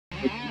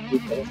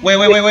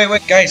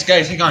Wait, guys,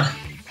 hang on.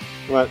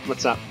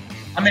 What's up?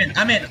 I'm in.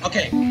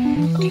 Okay,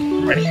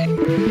 I'm ready.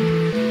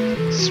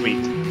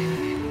 Sweet.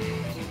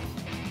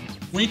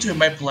 We need to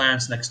invite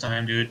plans next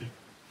time, dude.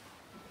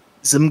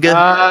 Some good.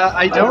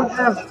 I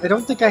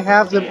don't think I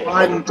have them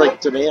on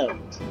like demand.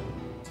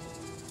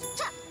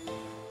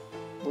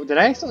 Oh, did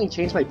I accidentally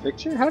change my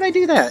picture? How did I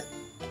do that?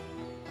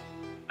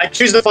 I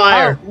choose the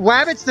fire. Oh,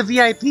 Wabbit's the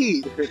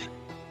VIP.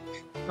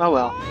 Oh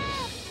well.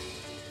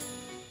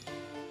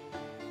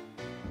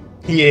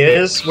 He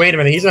is? Wait a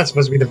minute, he's not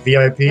supposed to be the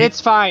VIP. It's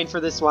fine for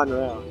this one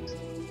round.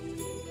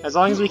 As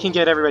long as we can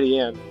get everybody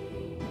in.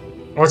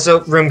 What's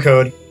the room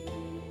code?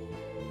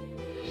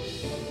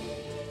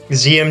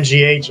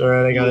 ZMGH,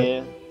 alright, I got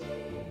it.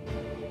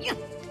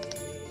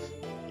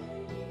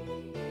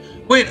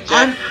 Wait,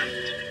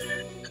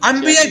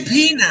 I'm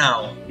VIP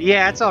now.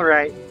 Yeah, it's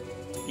alright.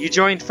 You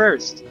joined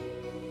first.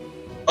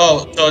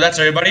 Oh, so that's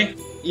everybody?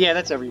 Yeah,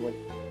 that's everyone.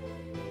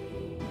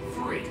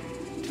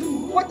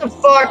 What the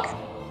fuck?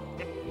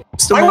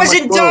 I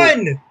wasn't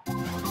done!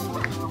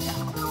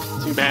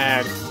 Too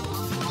bad.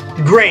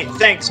 Great,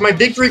 thanks. My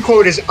victory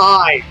quote is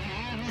I.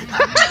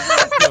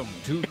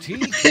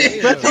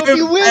 Let's hope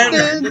you win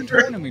then!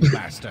 Tournament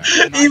master.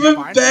 Even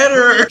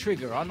better!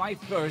 Trigger on my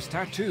first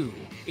tattoo.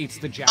 It's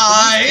the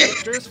Japanese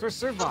characters for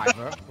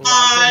Survivor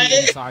right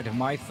inside of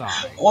my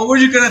thigh. What were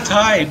you gonna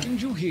type?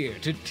 Send you here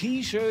to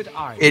T-shirt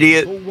Island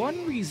Idiot. for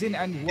one reason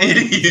and one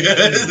Idiot.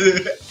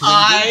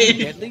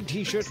 deadly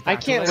T-shirt. I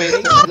can't wait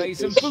to to play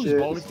some this shit.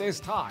 foosball if there's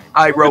time.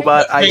 I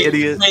robot, I Wait,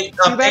 idiot. Wait,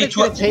 Too bad it's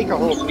gonna take a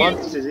whole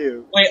month to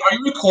do. Wait, are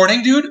you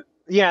recording, dude?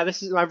 Yeah,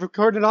 I've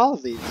recorded all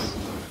of these.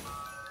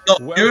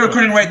 No, you're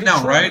recording right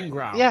now, right?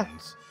 Yeah.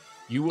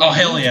 You will Oh,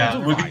 hell use yeah.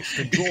 your device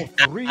to draw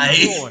 3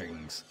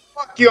 drawings.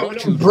 Fuck you, an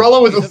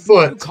umbrella with a No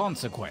foot.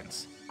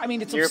 consequence. I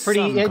mean, it's You're a of pretty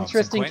some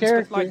interesting consequence,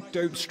 but, character. like,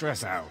 don't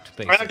stress out.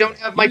 I don't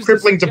have my Use the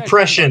crippling suggestion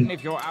depression. button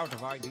if you're out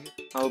of ideas.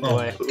 Oh Oh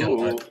boy. my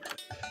god.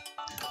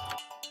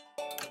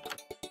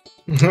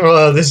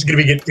 Oh, this is gonna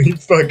be getting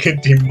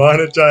fucking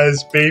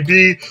demonetized,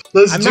 baby.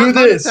 Let's I'm do not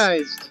this.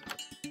 monetized.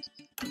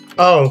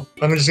 Oh,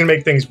 I'm just gonna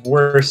make things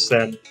worse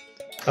then.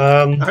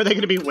 Are they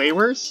gonna be way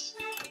worse?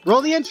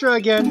 Roll the intro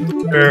again.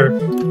 Sure.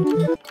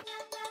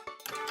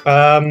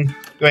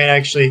 Wait,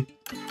 actually,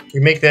 we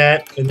make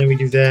that, and then we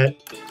do that.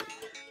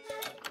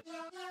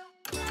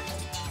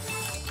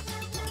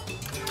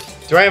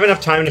 Do I have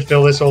enough time to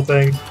fill this whole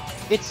thing?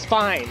 It's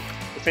fine.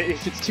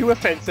 If it's too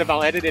offensive,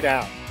 I'll edit it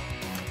out.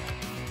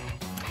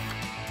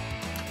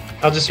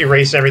 I'll just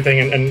erase everything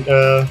and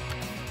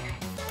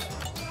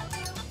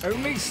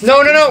Only No,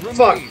 seconds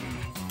fuck. remain.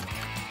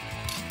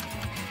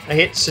 I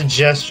hit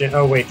suggestion.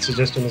 Oh wait,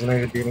 suggestion isn't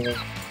even beating it.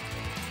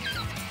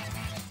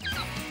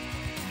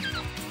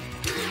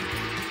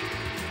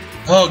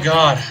 Oh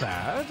god.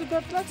 Bad,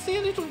 but let's see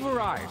a little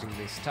variety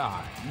this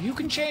time. You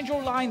can change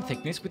your line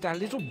thickness with that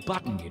little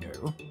button, you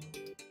know.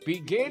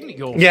 Begin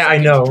your Yeah, I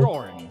second know.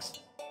 drawings.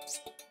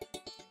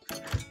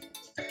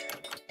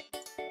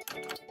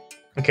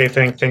 Okay,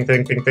 think.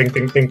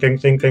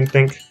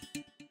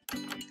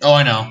 Oh,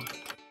 I know.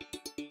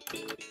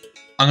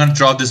 I'm gonna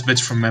draw this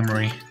bitch from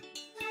memory.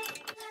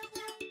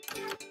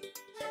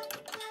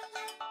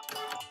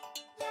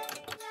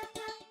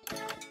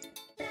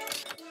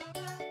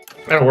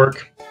 That'll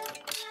work.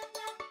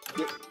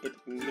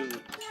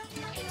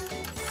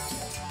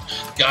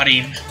 Got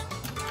him.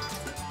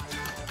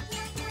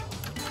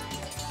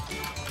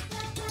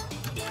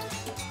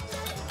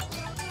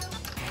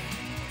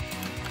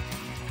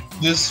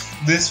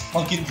 This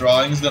fucking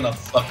drawing is gonna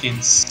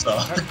fucking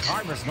suck. That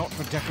timer's not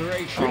for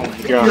decoration. Oh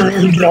my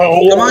god.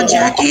 No. Come on,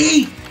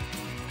 Jackie!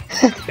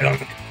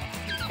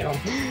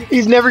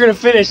 He's never gonna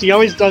finish. He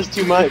always does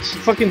too much. He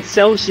fucking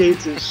cell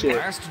shades and shit.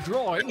 Last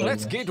drawing,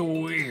 let's get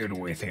weird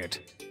with it.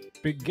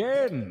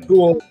 Begin.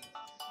 Cool.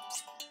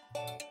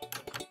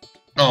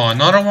 Oh,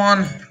 another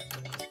one?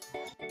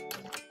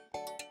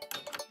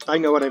 I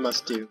know what I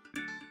must do.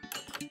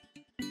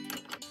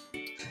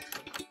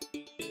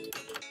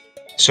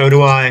 So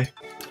do I.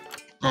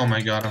 Oh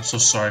my god, I'm so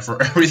sorry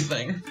for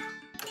everything.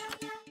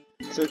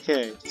 It's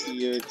okay.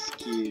 You're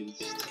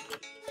excused.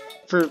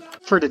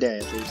 For today,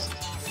 at least.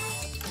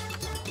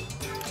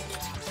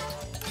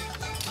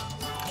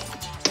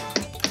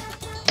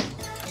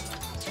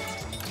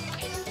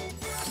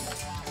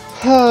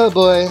 Oh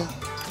boy.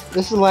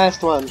 This is the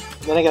last one.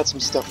 Then I got some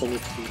stuff I need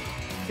to do.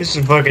 This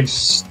is a fucking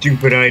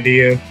stupid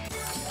idea.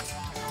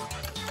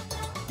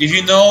 If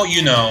you know,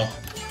 you know.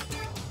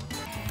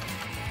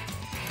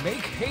 Make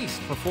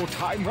haste before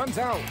time runs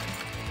out.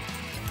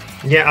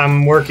 Yeah,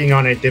 I'm working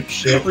on it,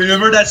 dipshit.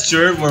 Remember that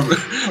shirt where...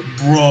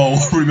 Bro,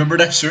 remember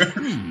that shirt?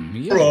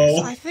 Yes, Bro.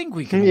 I think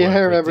we can Yeah, work I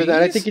remember with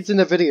that. I these. think it's in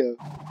the video.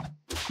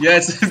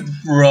 Yes, For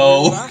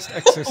bro. the last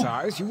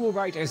exercise, you will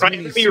write as Right,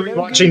 many let me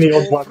rewatching the slogans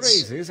old or ones.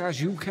 phrases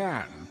as you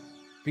can.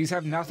 These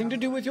have nothing to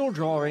do with your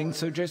drawing,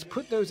 so just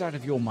put those out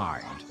of your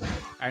mind.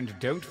 And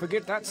don't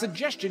forget that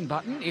suggestion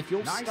button if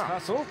you're stuck.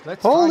 Hustle.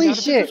 Let's find Holy out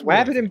if shit! it's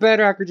Wabbit worth and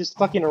Bedrock are just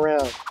fucking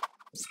around.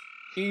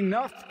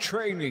 Enough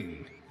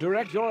training.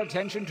 Direct your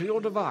attention to your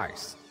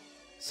device.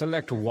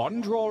 Select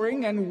one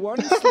drawing and one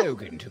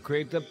slogan to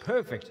create the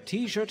perfect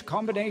t-shirt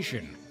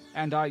combination.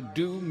 And I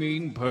do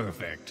mean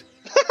perfect.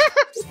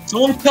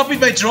 Someone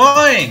copied my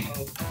drawing!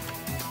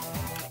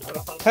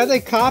 How'd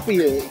they copy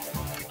it?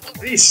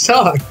 These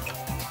suck.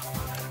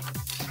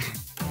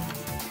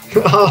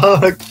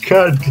 Oh,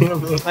 god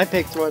damn it. I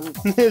picked one.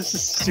 This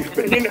is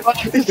stupid. You know, I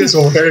think this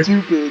will work.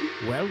 Stupid.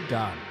 Well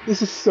done.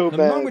 This is so The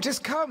bad. moment has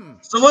come.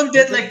 Someone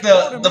did like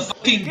the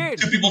fucking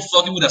two people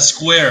fucking with a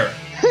square.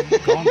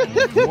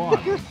 Gauntlet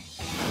 1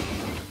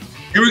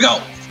 Here we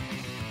go!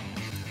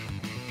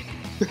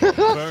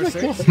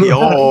 versus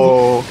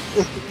Yo.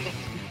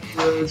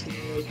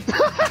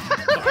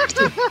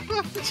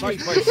 Fight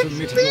by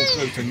submitting your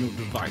vote on your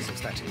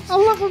devices, that is. I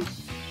love him.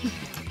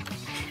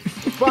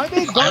 But I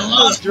made I both of those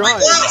lost my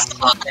drawings. last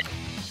time!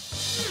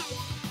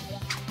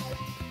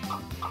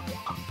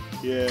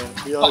 Yeah,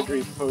 we all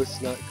agree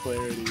post-nut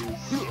clarity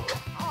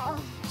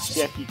is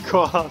Jackie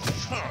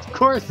cough. Of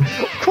course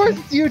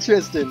it's you,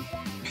 Tristan.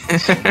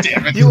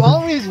 Damn it. You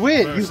always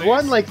win. You've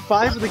won like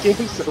 5 of the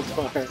games so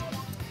far.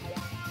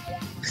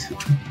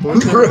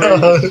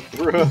 Bruh.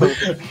 Bro.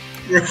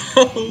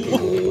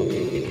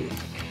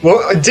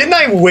 Well, didn't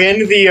I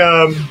win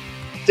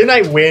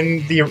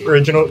the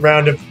original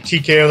round of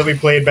TKO that we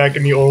played back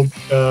in the old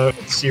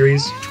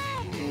series?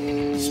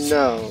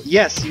 No.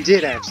 Yes, you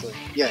did actually.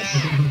 Yes.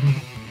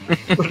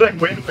 What did I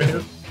win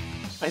with?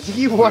 I think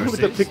you won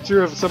with a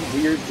picture of some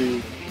weird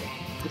dude.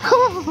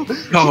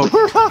 No.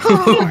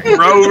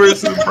 Bro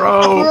versus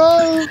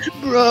bro.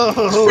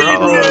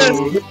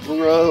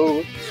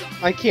 Bro.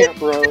 I can't,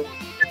 bro.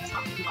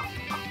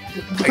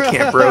 I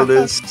can't bro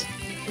this.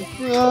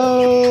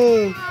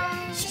 Bro.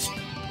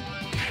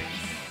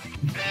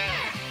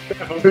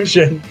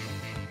 Evolution.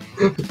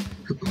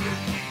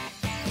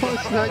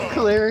 Post-nut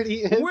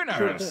clarity.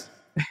 Winners!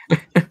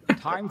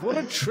 Time for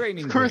a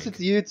training Of course break.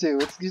 it's you two.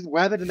 It's just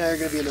Wabbit and I are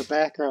gonna be in the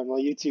background while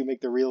you two make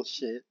the real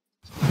shit.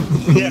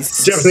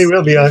 Yes, definitely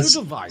will be Use us.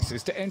 the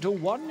devices to enter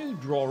one new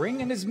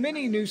drawing and as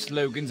many new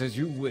slogans as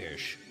you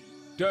wish.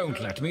 Don't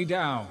let me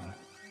down.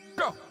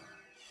 Go!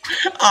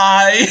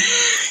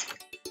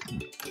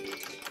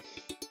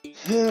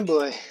 Oh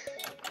boy.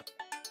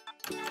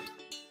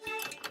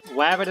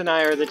 Wabbit and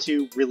I are the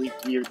two really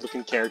weird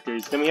looking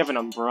characters. Then we have an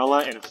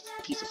umbrella and a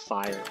piece of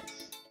fire.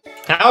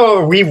 How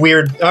are we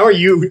weird? How are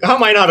you? How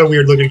am I not a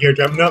weird looking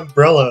character? I'm an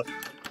umbrella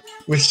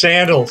with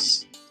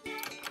sandals.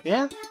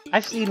 Yeah,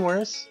 I've seen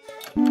worse.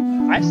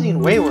 I've seen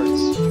way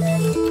worse.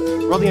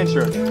 Roll the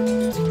intro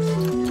again.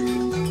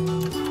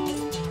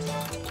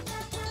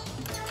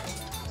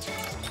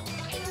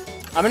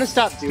 I'm gonna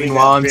stop doing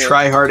Meanwhile, I'm that bit.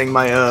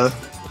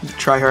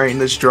 tryharding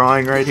this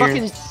drawing right here.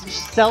 Fucking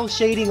cell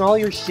shading all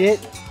your shit.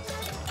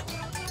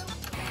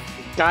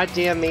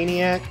 Goddamn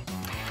maniac.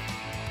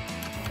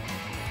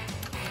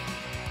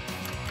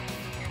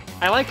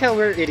 I like how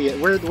we're idiot.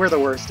 We're the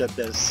worst at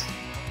this.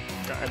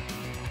 God.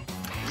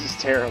 This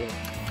is terrible.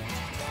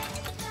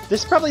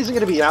 This probably isn't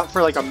gonna be out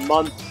for like a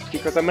month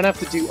because I'm gonna have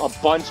to do a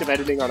bunch of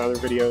editing on other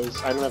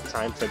videos. I don't have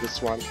time for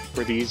this one,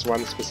 for these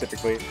ones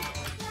specifically.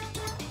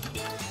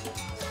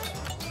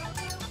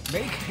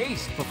 Make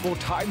haste before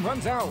time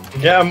runs out.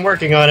 Yeah, I'm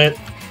working on it.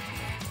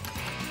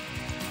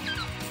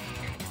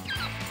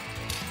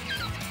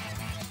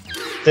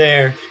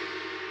 There.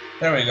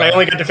 There we go. I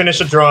only got to finish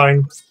the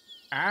drawing.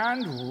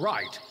 And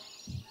right.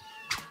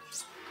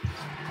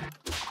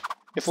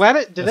 If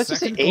Wabbit, did The that just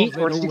say second 8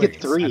 or gauntlet did you get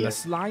awaits, 3? and the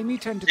slimy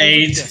tentacles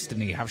 8. of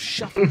destiny have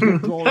shuffled your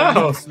drawing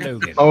Oh. and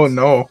slogans. Oh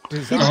no. He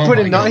just Oh put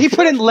my in God. he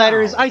put in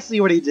letters. I see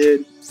what he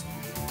did.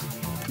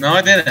 No,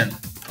 I didn't.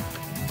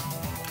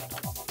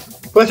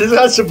 What is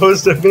that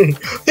supposed to mean?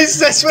 Is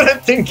this what I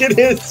think it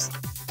is?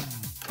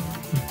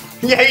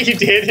 Yeah, you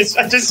did.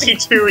 I just see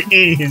 2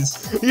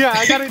 E's. Yeah,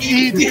 I got an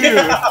E too.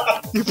 Yeah.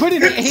 You put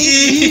in 8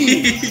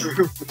 E's.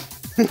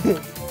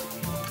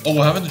 Oh,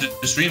 what happened to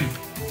the stream?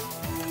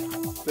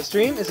 The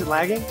stream, is it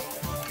lagging?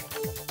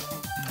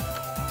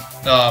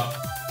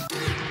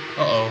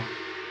 Uh-oh.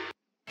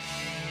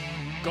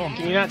 Gauntlet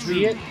Can you not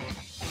see it?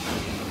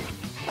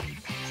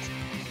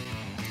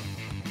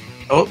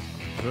 Oh,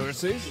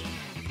 Versus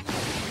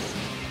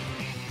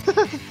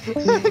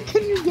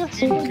Can you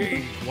guess one?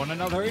 engage one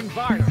another in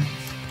violence.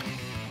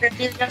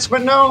 Yes,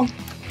 but no.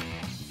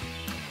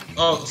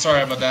 Oh,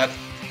 sorry about that.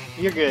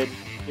 You're good.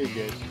 You're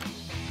good.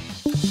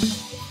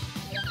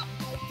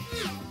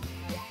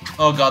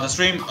 Oh god, the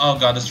stream. Oh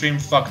god, the stream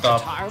fucked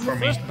up Time for the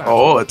me. first battle.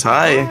 oh, a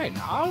tie.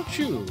 Fine, I'll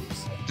choose.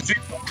 The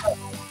stream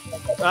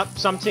Up,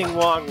 something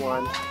Wong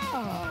won.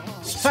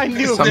 I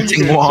knew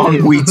Something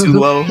wrong. We too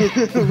low.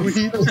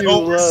 We too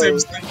Over low.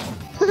 Simpson.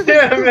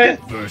 Damn it.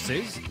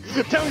 Versus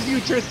That was you,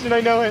 Tristan. I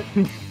know it.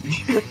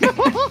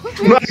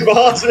 My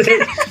boss.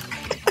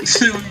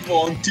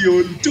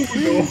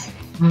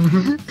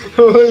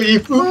 Holy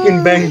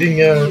fucking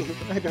banging out.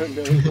 I don't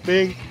know.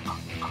 Bing.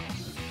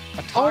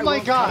 a Oh my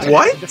tie God. will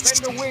What? tie.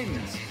 Defender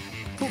wins.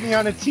 Put me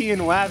on a T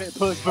and Wabbit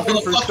post before The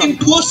the first fucking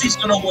time. pussy's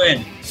gonna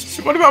win.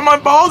 What about my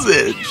balls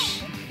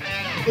itch?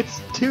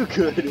 It's too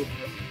good.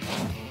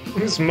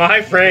 It's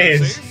my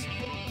phrase. Versus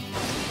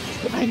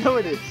I know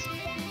it is.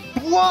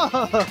 Whoa!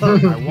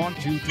 I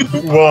want you to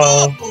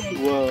Whoa.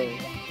 Whoa.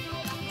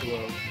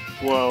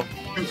 Whoa. Whoa.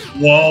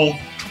 Whoa.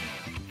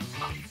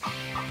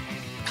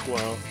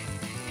 Whoa.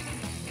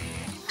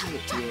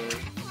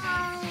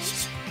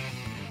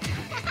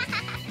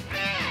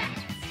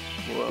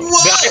 Whoa.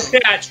 The eye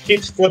patch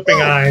keeps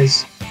flipping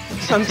eyes.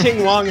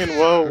 Something Wong and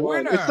Whoa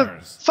won. It's the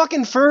winners.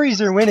 fucking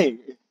furries are winning.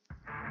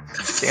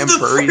 Damn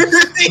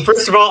furries.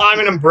 First of all, I'm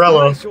an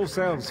umbrella. brace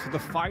yourselves for the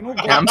final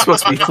Yeah, I'm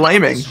supposed to be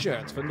flaming.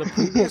 shirts from the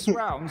previous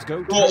rounds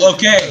go to Well,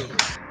 okay.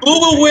 Who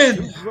will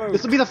win?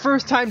 This will be the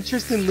first time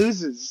Tristan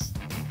loses.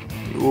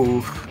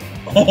 Ooh.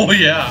 Oh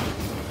yeah.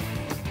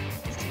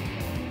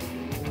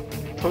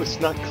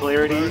 Post nut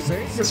clarity.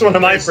 It's one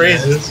of my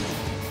phrases.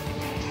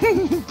 Bro,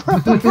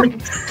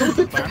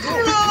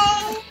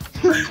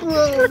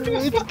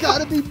 it's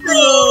gotta be bro.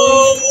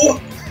 No.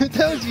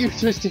 That was you,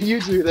 Tristan. You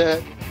drew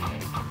that.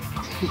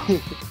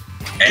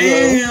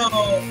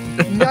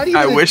 Damn. Not even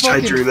I a wish I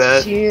fucking drew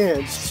that.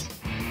 Chance.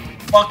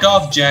 Fuck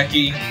off,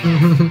 Jackie.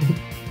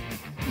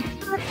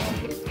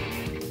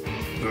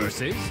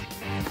 versus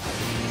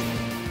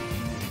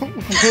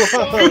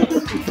Whoa,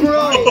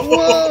 bro!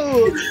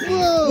 Whoa!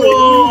 Whoa!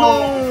 Whoa.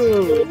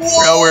 Whoa!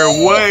 Now we're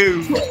whoa.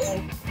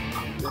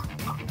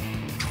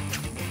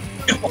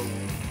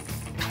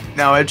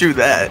 Now I drew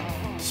that.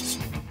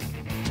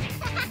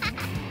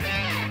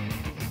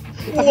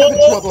 I'm having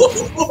trouble.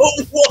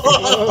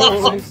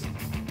 Whoa. versus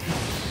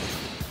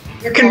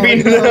There can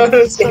be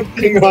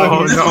something Oh,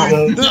 wrong.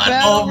 no. The Not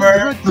battle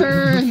over.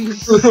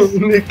 returns.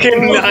 It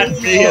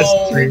cannot be a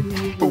streak.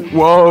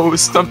 Whoa,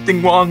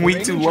 something wrong, we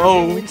reigning too champion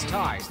low. wins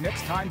ties.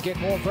 Next time, get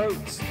more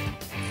votes.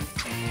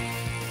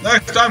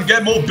 Next time,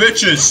 get more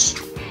bitches.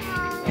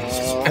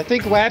 I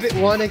think Wabbit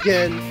won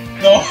again.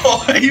 No,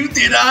 you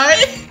did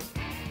I?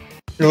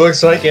 It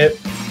looks like it.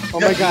 Oh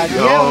my god.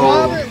 No.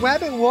 Yeah,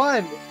 Wabbit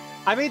won.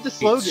 I made the It's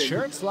slogan.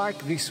 shirts like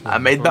this one. I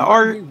made the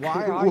remind me art.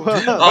 why I Whoa. do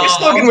it. My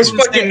slogan was I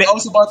was fucking- I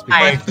was about to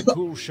Aye. The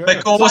cool shirt. my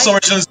goal was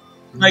originally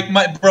my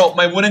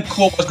winning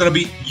quote was gonna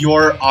be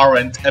 "Your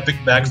aren't epic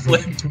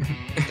backflip."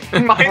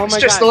 Mine's Oh my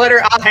just God. the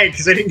letter I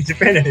because I didn't get to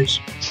finish.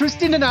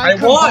 Tristan and I I won.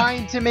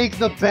 combined to make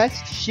the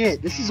best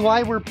shit. This is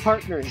why we're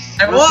partners.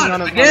 I working won,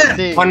 on a again.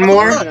 thing. One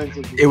more?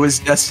 It was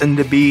destined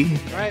to be.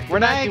 Alright, we're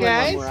not doing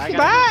one more. I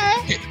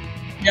gotta-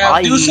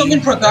 Yeah, do Bye. something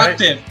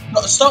productive.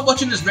 No, stop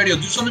watching this video.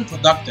 Do something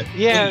productive.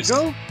 Yeah, please.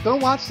 go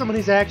watch someone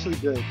who's actually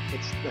good.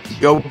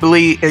 Go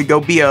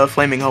be a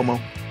flaming homo.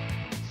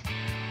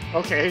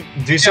 Okay.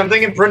 Do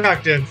something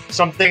productive.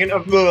 Something.